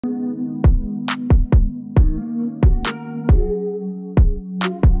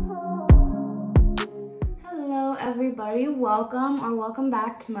everybody, welcome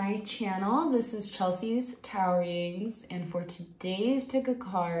back to my channel. This is Chelsea's Tarot Readings, and for today's pick a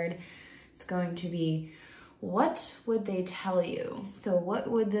card, it's going to be, what would they tell you? So what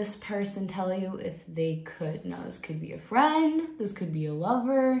would this person tell you if they could? Now this could be a friend, this could be a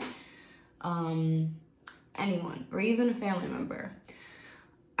lover, anyone, or even a family member.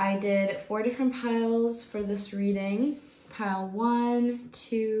 I did 4 different piles for this reading. Pile 1,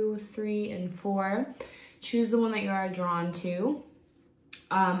 2, 3, and 4. Choose the one that you are drawn to.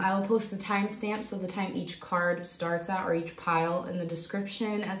 I will post the timestamp, so the time each card starts at, or each pile, in the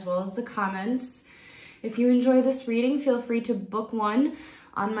description, as well as the comments. If you enjoy this reading, feel free to book one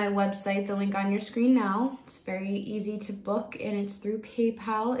on my website, the link on your screen now. It's very easy to book, and it's through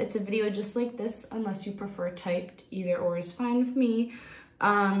PayPal. It's a video just like this, unless you prefer typed. Either or is fine with me.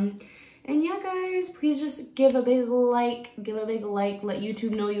 And yeah, guys, please just give a big like, let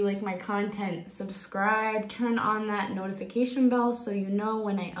YouTube know you like my content, subscribe, turn on that notification bell so you know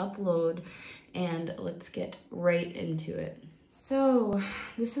when I upload, and let's get right into it. So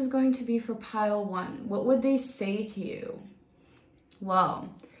this is going to be for pile 1. What would they say to you? Well,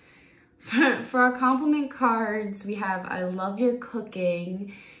 for our compliment cards, we have I love your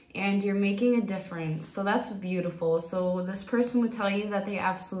cooking, and you're making a difference. So that's beautiful. So this person would tell you that they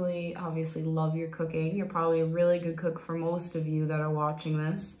absolutely, obviously love your cooking. You're probably a really good cook for most of you that are watching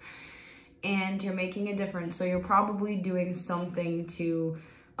this. And you're making a difference. So you're probably doing something to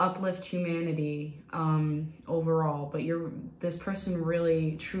uplift humanity overall. But this person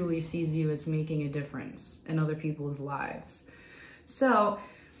really, truly sees you as making a difference in other people's lives. So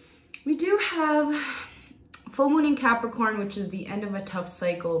we do have full moon in Capricorn, which is the end of a tough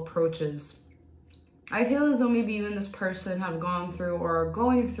cycle, approaches. I feel as though maybe you and this person have gone through, or are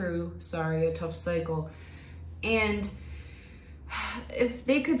going through, a tough cycle. And if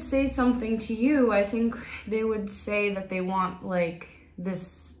they could say something to you, I think they would say that they want like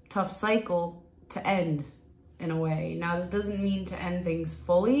this tough cycle to end in a way. Now, this doesn't mean to end things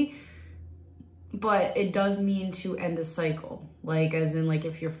fully, but it does mean to end a cycle. Like, as in, like,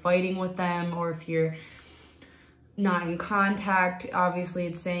 if you're fighting with them, or if you're not in contact, obviously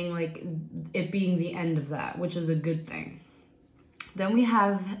it's saying like it being the end of that, which is a good thing. Then we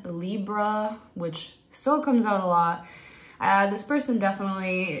have Libra, which still comes out a lot. This person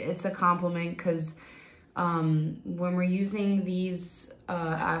definitely, it's a compliment, because when we're using these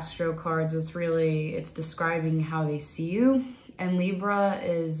astro cards, it's describing how they see you. And Libra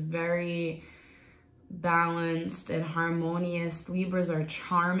is very balanced and harmonious. Libras are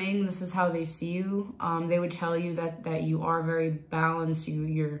charming. This is how they see you. They would tell you that you are very balanced.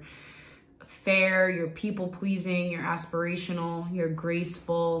 You're fair, you're people-pleasing, you're aspirational, you're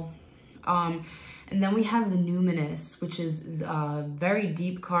graceful. And then we have the Numinous, which is a very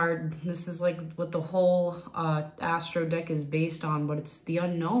deep card. This is like what the whole astro deck is based on, but it's the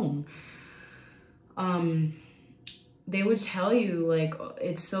unknown. They would tell you, like,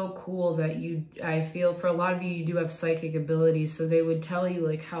 it's so cool that I feel for a lot of you, you do have psychic abilities. So they would tell you,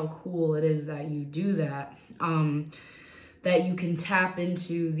 like, how cool it is that you do that. That you can tap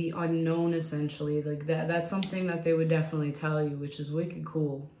into the unknown, essentially. Like, that's something that they would definitely tell you, which is wicked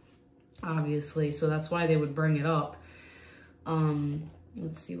cool, obviously. So that's why they would bring it up.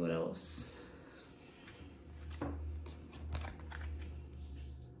 Let's see what else.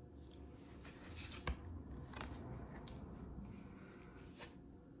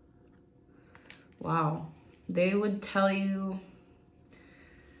 Wow, they would tell you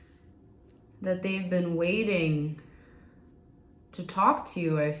that they've been waiting to talk to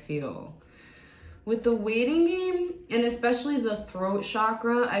you, I feel. With the waiting game, and especially the throat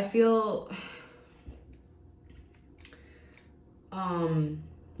chakra, I feel, well,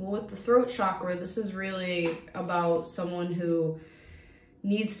 with the throat chakra, this is really about someone who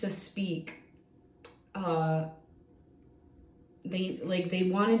needs to speak. They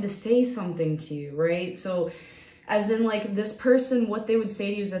wanted to say something to you, right? So as in, like, this person, what they would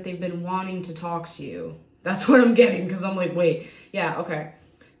say to you is that they've been wanting to talk to you. That's what I'm getting, because I'm like, wait, yeah, okay.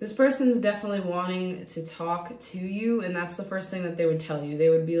 This person's definitely wanting to talk to you, and that's the first thing that they would tell you. They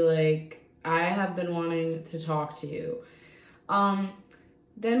would be like, I have been wanting to talk to you.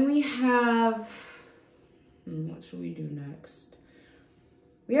 Then we have, what should we do next?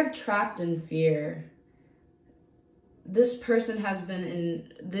 We have trapped in fear. This person has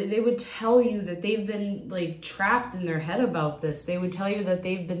been they would tell you that they've been, like, trapped in their head about this. They would tell you that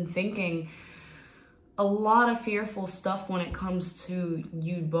they've been thinking a lot of fearful stuff when it comes to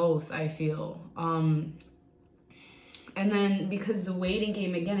you both, I feel. And then because the waiting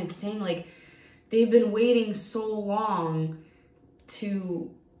game, again, it's saying, like, they've been waiting so long to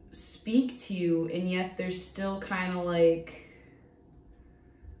speak to you, and yet they're still kind of like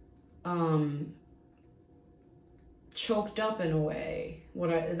choked up in a way.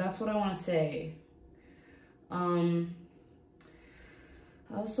 That's what I want to say. I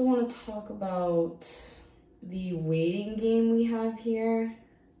also want to talk about the waiting game we have here.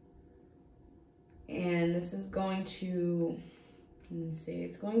 And this is going to, let me see,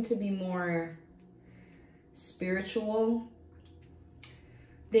 it's going to be more spiritual.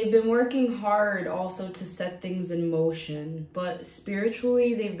 They've been working hard also to set things in motion, but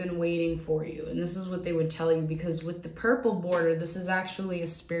spiritually they've been waiting for you. And this is what they would tell you, because with the purple border, this is actually a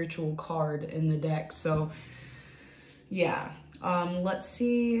spiritual card in the deck. So yeah, let's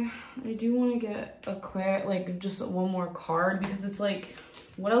see. I do want to get just one more card, because it's like,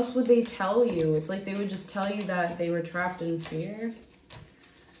 what else would they tell you? It's like they would just tell you that they were trapped in fear.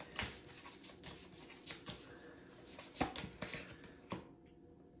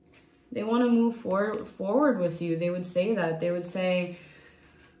 They want to move forward with you. They would say that. They would say,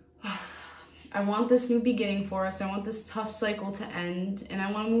 I want this new beginning for us. I want this tough cycle to end, and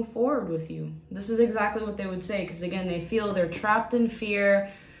I want to move forward with you. This is exactly what they would say, because again, they feel they're trapped in fear.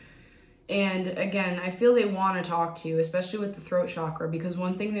 And again, I feel they want to talk to you, especially with the throat chakra, because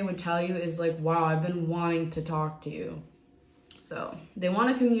one thing they would tell you is like, wow, I've been wanting to talk to you. So they want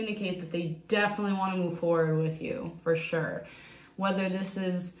to communicate that they definitely want to move forward with you, for sure. Whether this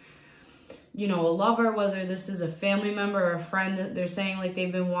is, you know, a lover, whether this is a family member or a friend, they're saying like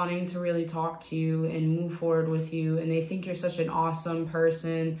they've been wanting to really talk to you and move forward with you, and they think you're such an awesome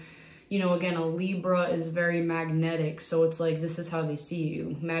person. You know, again, a Libra is very magnetic, so it's like this is how they see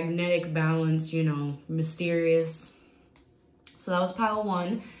you. Magnetic, balance, you know, mysterious. So that was pile 1,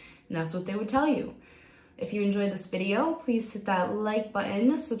 and that's what they would tell you. If you enjoyed this video, please hit that like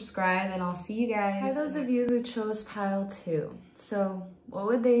button, subscribe, and I'll see you guys. Hi, those of you who chose pile 2. So what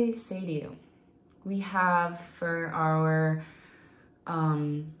would they say to you? We have for our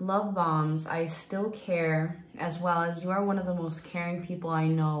love bombs, I still care, as well as you are one of the most caring people I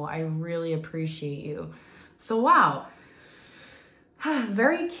know. I really appreciate you. So wow,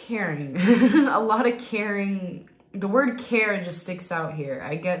 very caring. A lot of caring. The word care just sticks out here.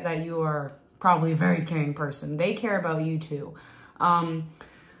 I get that you are probably a very caring person. They care about you too.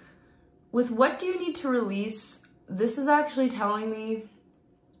 With what do you need to release, this is actually telling me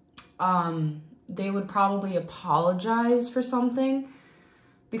they would probably apologize for something,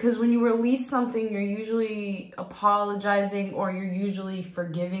 because when you release something, you're usually apologizing, or you're usually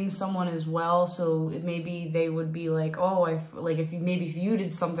forgiving someone as well. So maybe they would be like, oh, if you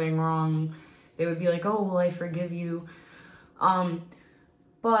did something wrong, they would be like, oh, well, I forgive you.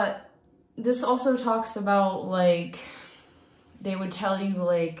 But this also talks about, like, they would tell you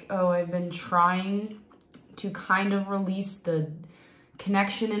like, oh, I've been trying to kind of release the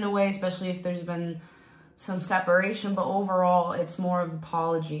connection in a way, especially if there's been some separation, but overall it's more of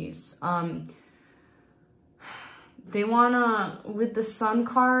apologies. They wanna, with the Sun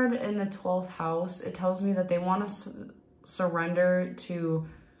card in the 12th house, it tells me that they want to surrender to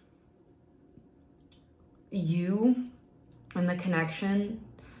you and the connection.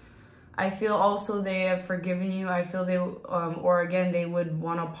 I feel also they have forgiven you. I feel they, or again, they would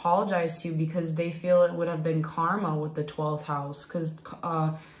want to apologize to you, because they feel it would have been karma with the 12th house, because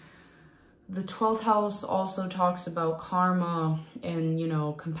the 12th house also talks about karma and, you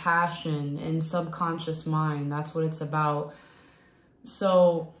know, compassion and subconscious mind. That's what it's about.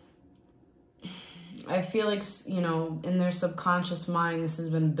 So I feel like, you know, in their subconscious mind, this has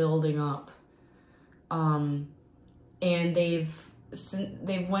been building up. And they've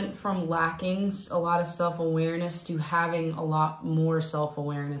went from lacking a lot of self-awareness to having a lot more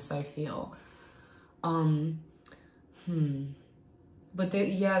self-awareness, I feel. But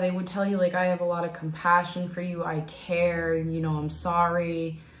they would tell you, like, I have a lot of compassion for you. I care, you know, I'm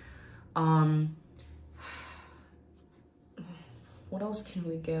sorry. What else can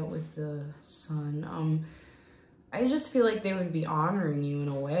we get with the Sun? I just feel like they would be honoring you in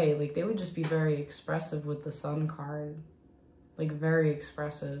a way. Like, they would just be very expressive with the Sun card. Like, very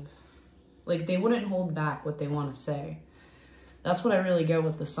expressive. Like, they wouldn't hold back what they want to say. That's what I really get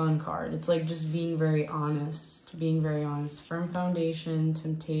with the Sun card. It's like just being very honest. Being very honest. Firm foundation,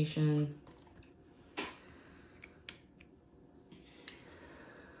 temptation.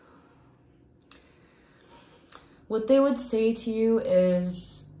 What they would say to you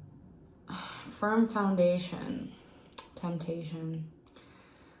is firm foundation, temptation.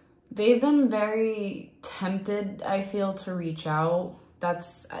 They've been very tempted, I feel, to reach out.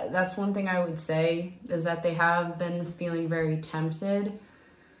 That's one thing I would say, is that they have been feeling very tempted.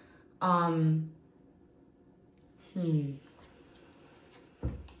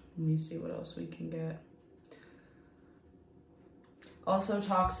 Let me see what else we can get. Also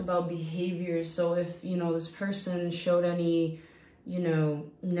talks about behaviors. So if, you know, this person showed any, you know,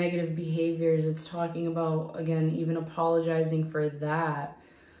 negative behaviors, it's talking about, again, even apologizing for that.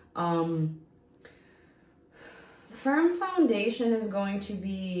 Firm foundation is going to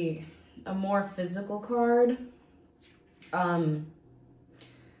be a more physical card.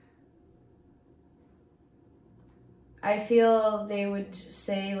 I feel they would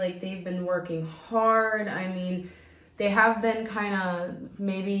say like they've been working hard. I mean, they have been kind of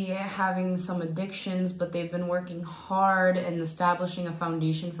maybe having some addictions, but they've been working hard and establishing a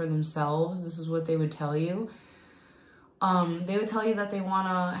foundation for themselves. This is what they would tell you. They would tell you that they want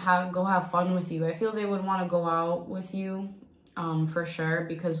to go have fun with you. I feel they would want to go out with you, for sure,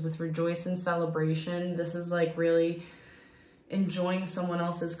 because with rejoice and celebration, this is like really enjoying someone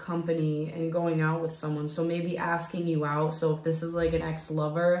else's company and going out with someone. So maybe asking you out. So if this is like an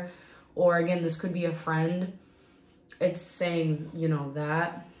ex-lover, or again, this could be a friend, it's saying, you know,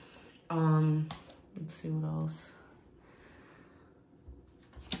 that. Let's see what else.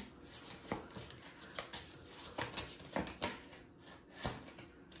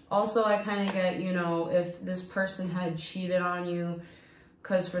 Also, I kind of get, you know, if this person had cheated on you,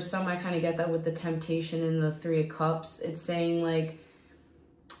 because for some, I kind of get that with the temptation in the 3 of Cups. It's saying, like,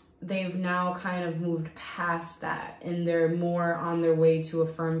 they've now kind of moved past that, and they're more on their way to a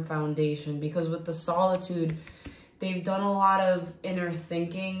firm foundation. Because with the solitude, they've done a lot of inner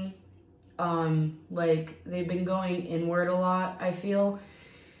thinking. Like, they've been going inward a lot, I feel.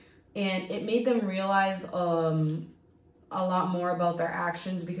 And it made them realize a lot more about their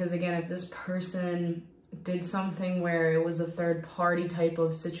actions. Because, again, if this person did something where it was a third party type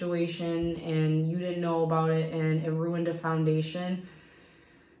of situation and you didn't know about it and it ruined a foundation,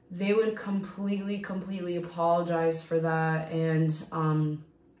 they would completely apologize for that. And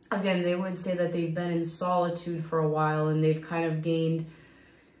again, they would say that they've been in solitude for a while and they've kind of gained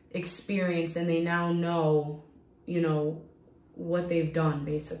experience and they now know, you know, what they've done,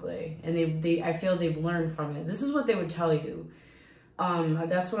 basically. And I feel they've learned from it. This is what they would tell you.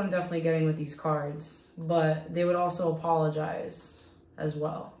 That's what I'm definitely getting with these cards. But they would also apologize as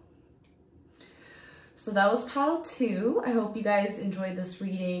well. So that was pile 2. I hope you guys enjoyed this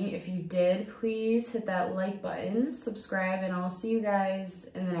reading. If you did, please hit that like button, subscribe, and I'll see you guys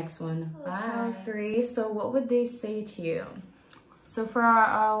in the next one. Bye. Pile 3. So what would they say to you? So for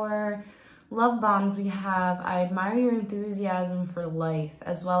our love bond, we have, I admire your enthusiasm for life,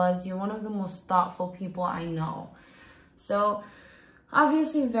 as well as you're one of the most thoughtful people I know. So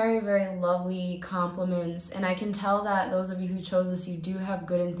obviously very lovely compliments, and I can tell that those of you who chose this, you do have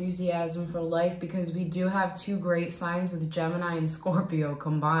good enthusiasm for life, because we do have 2 great signs with Gemini and Scorpio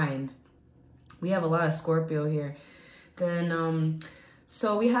combined. We have a lot of Scorpio here. Then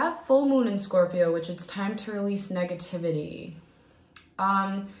so we have full moon in Scorpio, which it's time to release negativity.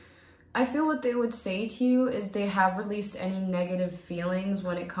 I feel what they would say to you is they have released any negative feelings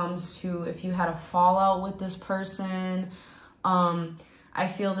when it comes to if you had a fallout with this person. I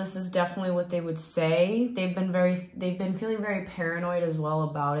feel this is definitely what they would say. They've been feeling very paranoid as well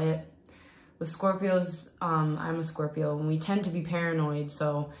about it. With Scorpios, I'm a Scorpio, and we tend to be paranoid,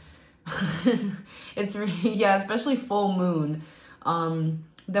 so it's really, yeah, especially full moon.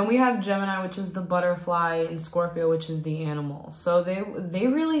 Then we have Gemini, which is the butterfly, and Scorpio, which is the animal. So they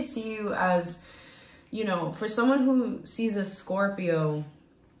really see you as, you know, for someone who sees a Scorpio,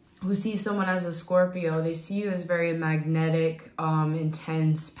 who sees someone as a Scorpio, they see you as very magnetic,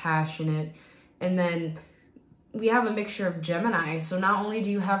 intense, passionate. And then we have a mixture of Gemini. So not only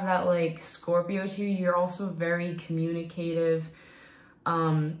do you have that like Scorpio to you, you're also very communicative.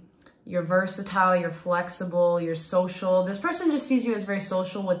 You're versatile, you're flexible, you're social. This person just sees you as very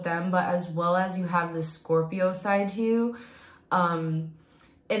social with them, but as well as you have this Scorpio side to you. And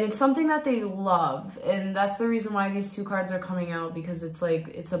it's something that they love. And that's the reason why these 2 cards are coming out, because it's like,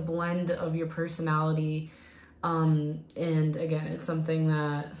 it's a blend of your personality. And again, it's something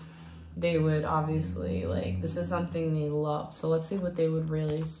that they would obviously like, this is something they love. So let's see what they would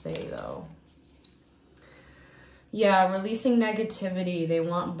really say though. Yeah, releasing negativity. They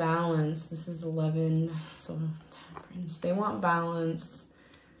want balance. This is 11, so Temperance. They want balance.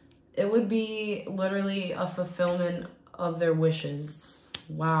 It would be literally a fulfillment of their wishes.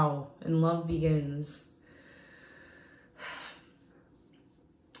 Wow, and love begins.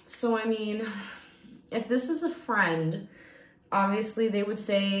 So, I mean, if this is a friend, obviously they would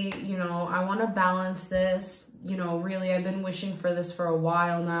say, you know, I want to balance this. You know, really, I've been wishing for this for a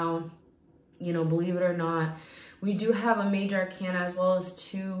while now. You know, believe it or not. We do have a major arcana as well as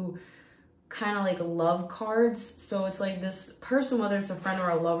 2 kind of like love cards. So it's like this person, whether it's a friend or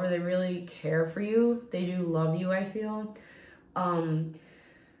a lover, they really care for you. They do love you, I feel.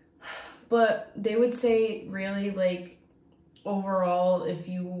 But they would say really like overall, if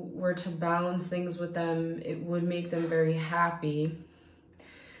you were to balance things with them, it would make them very happy.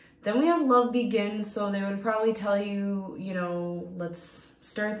 Then we have love begins, so they would probably tell you, you know, let's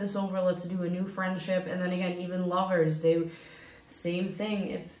start this over, let's do a new friendship. And then again, even lovers, same thing.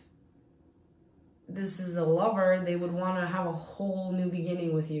 If this is a lover, they would want to have a whole new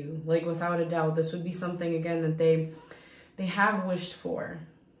beginning with you. Like, without a doubt, this would be something, again, that they have wished for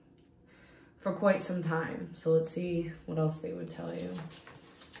quite some time. So let's see what else they would tell you.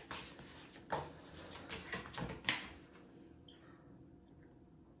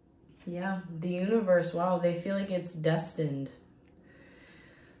 Yeah, the universe, wow, they feel like it's destined.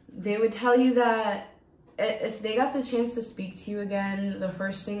 They would tell you that if they got the chance to speak to you again, the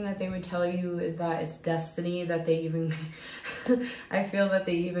first thing that they would tell you is that it's destiny that they even, I feel that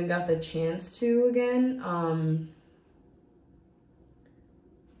they even got the chance to again.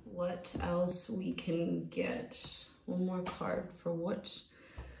 What else we can get? One more card for what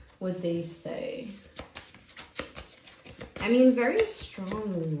would they say? I mean, very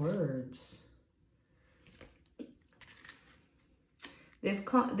strong words.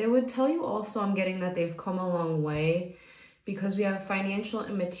 They would tell you also, I'm getting that they've come a long way, because we have financial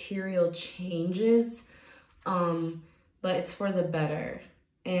and material changes, but it's for the better.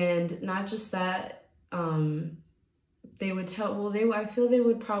 And not just that, they would tell, well, I feel they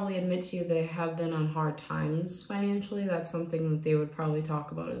would probably admit to you they have been on hard times financially. That's something that they would probably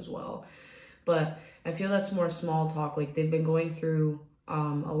talk about as well. But I feel that's more small talk. Like, they've been going through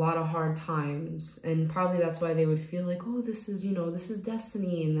a lot of hard times, and probably that's why they would feel like, oh, this is, you know, this is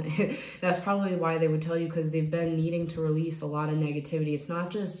destiny. And that's probably why they would tell you, because they've been needing to release a lot of negativity. It's not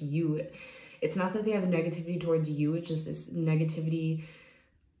just you. It's not that they have negativity towards you. It's just this negativity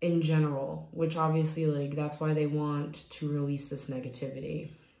in general, which obviously, like, that's why they want to release this negativity.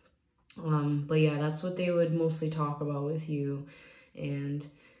 But yeah, that's what they would mostly talk about with you. And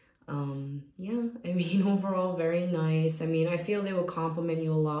yeah, I mean, overall, very nice. I mean, I feel they will compliment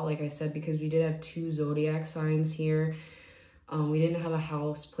you a lot, like I said, because we did have 2 zodiac signs here. We didn't have a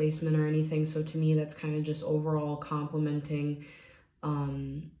house placement or anything, so to me, that's kind of just overall complimenting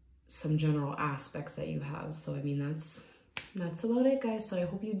some general aspects that you have. So, I mean, that's about it, guys. So I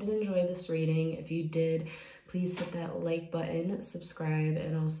hope you did enjoy this reading. If you did, please hit that like button, subscribe,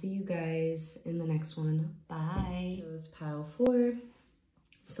 and I'll see you guys in the next one. Bye. It was pile 4.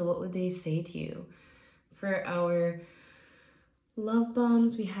 So what would they say to you? For our love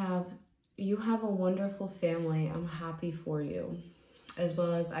bombs, we have, you have a wonderful family. I'm happy for you. As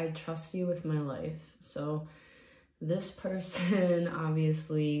well as, I trust you with my life. So this person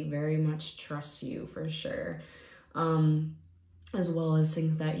obviously very much trusts you for sure. As well as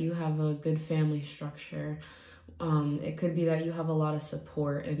think that you have a good family structure. It could be that you have a lot of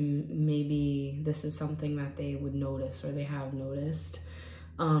support, and maybe this is something that they would notice, or they have noticed.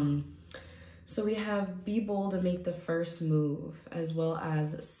 So we have be bold and make the first move, as well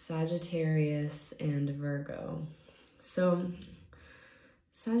as Sagittarius and Virgo. So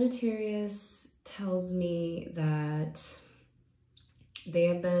Sagittarius tells me that they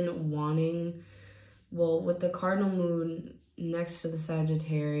have been wanting, well, with the cardinal moon next to the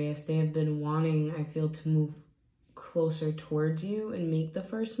Sagittarius, they have been wanting, I feel, to move closer towards you and make the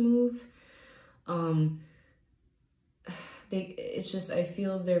first move. It's just, I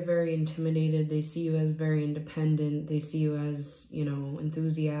feel they're very intimidated. They see you as very independent. They see you as, you know,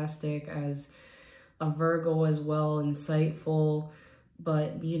 enthusiastic, as a Virgo as well, insightful.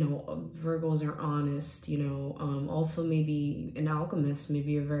 But, you know, Virgos are honest, you know. Also maybe an alchemist.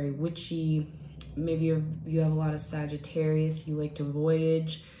 Maybe you're very witchy. Maybe you have a lot of Sagittarius. You like to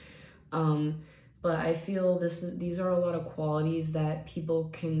voyage. But I feel these are a lot of qualities that people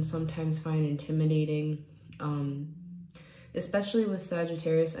can sometimes find intimidating. Especially with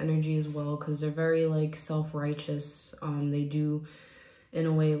Sagittarius energy as well, because they're very, like, self-righteous. They do, in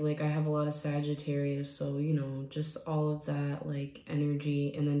a way, like, I have a lot of Sagittarius, so, you know, just all of that, like,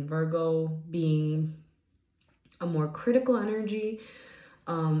 energy. And then Virgo being a more critical energy.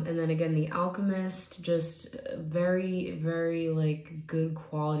 And then again, the alchemist, just very, very, like, good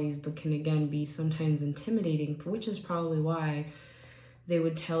qualities, but can, again, be sometimes intimidating, which is probably why they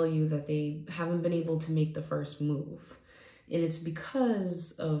would tell you that they haven't been able to make the first move. And it's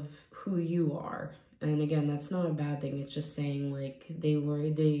because of who you are. And again, that's not a bad thing. It's just saying, like, they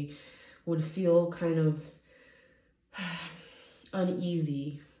would feel kind of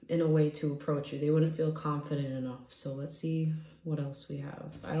uneasy in a way to approach you. They wouldn't feel confident enough. So let's see what else we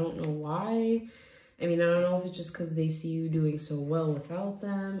have. I don't know why. I mean, I don't know if it's just because they see you doing so well without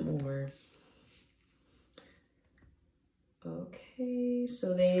them, or... Okay,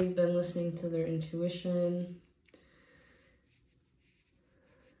 so they've been listening to their intuition.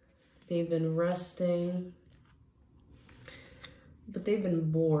 They've been resting. But they've been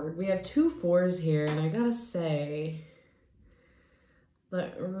bored. We have 2 4s here, and I gotta say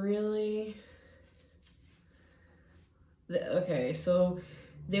that really... Okay, so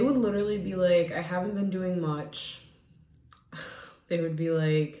they would literally be like, I haven't been doing much. They would be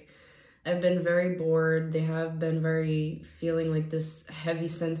like, I've been very bored. They have been very feeling like this heavy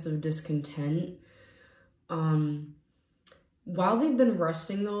sense of discontent. While they've been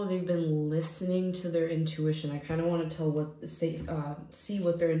resting though, they've been listening to their intuition. I kind of want to tell see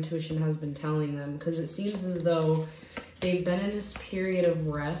what their intuition has been telling them, because it seems as though they've been in this period of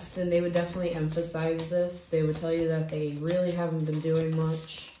rest, and they would definitely emphasize this. They would tell you that they really haven't been doing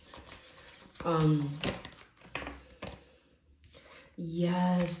much.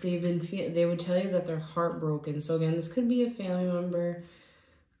 Yes, they would tell you that they're heartbroken. So again, this could be a family member,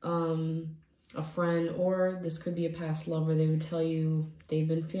 a friend, or this could be a past lover. They would tell you they've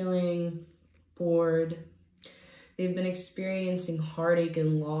been feeling bored. They've been experiencing heartache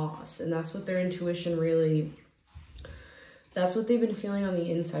and loss, and that's what their intuition really, that's what they've been feeling on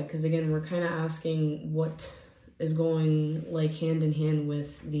the inside. Because again, we're kind of asking what is going like hand in hand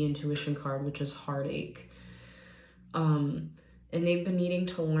with the intuition card, which is heartache. And they've been needing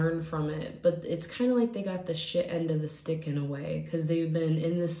to learn from it, but it's kind of like they got the shit end of the stick in a way, because they've been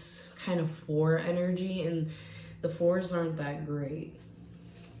in this kind of 4 energy, and the 4s aren't that great,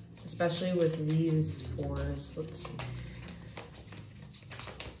 especially with these 4s. Let's see.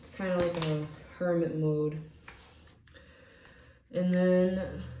 It's kind of like a hermit mode. And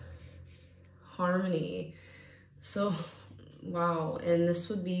then harmony. So, wow. And this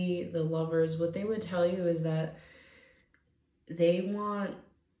would be the lovers. What they would tell you is that they want,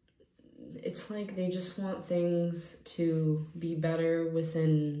 it's like they just want things to be better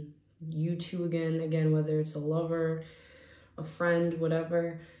within you two again, whether it's a lover, a friend,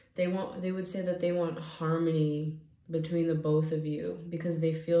 whatever. They would say that they want harmony between the both of you, because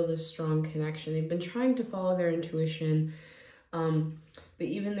they feel this strong connection. They've been trying to follow their intuition, but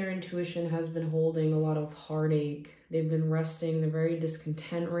even their intuition has been holding a lot of heartache. They've been resting. They're very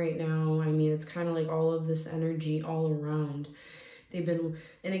discontent right now. I mean, it's kind of like all of this energy all around. They've been,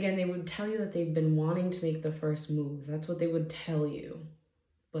 and again, they would tell you that they've been wanting to make the first move. That's what they would tell you.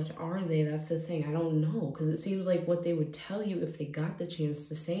 But are they? That's the thing. I don't know, because it seems like what they would tell you if they got the chance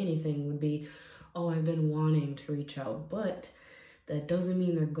to say anything would be, oh, I've been wanting to reach out. But that doesn't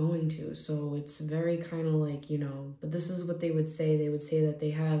mean they're going to. So it's very kind of like, you know, but this is what they would say. They would say that they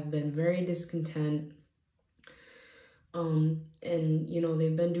have been very discontent. And, you know,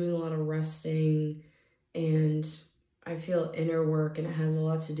 they've been doing a lot of resting, and I feel inner work, and it has a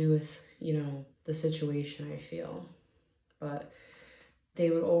lot to do with, you know, the situation, I feel. But they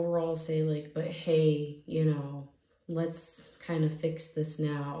would overall say like, but hey, you know, let's kind of fix this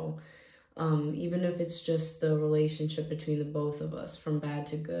now. Even if it's just the relationship between the both of us, from bad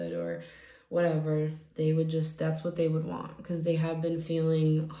to good or whatever, they would just, that's what they would want, because they have been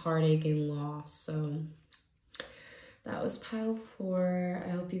feeling heartache and loss. So that was pile 4. I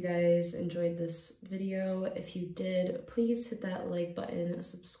hope you guys enjoyed this video. If you did, please hit that like button,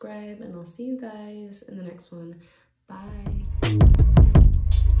 subscribe, and I'll see you guys in the next one. Bye.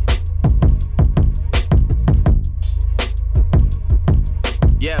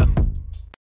 Yeah.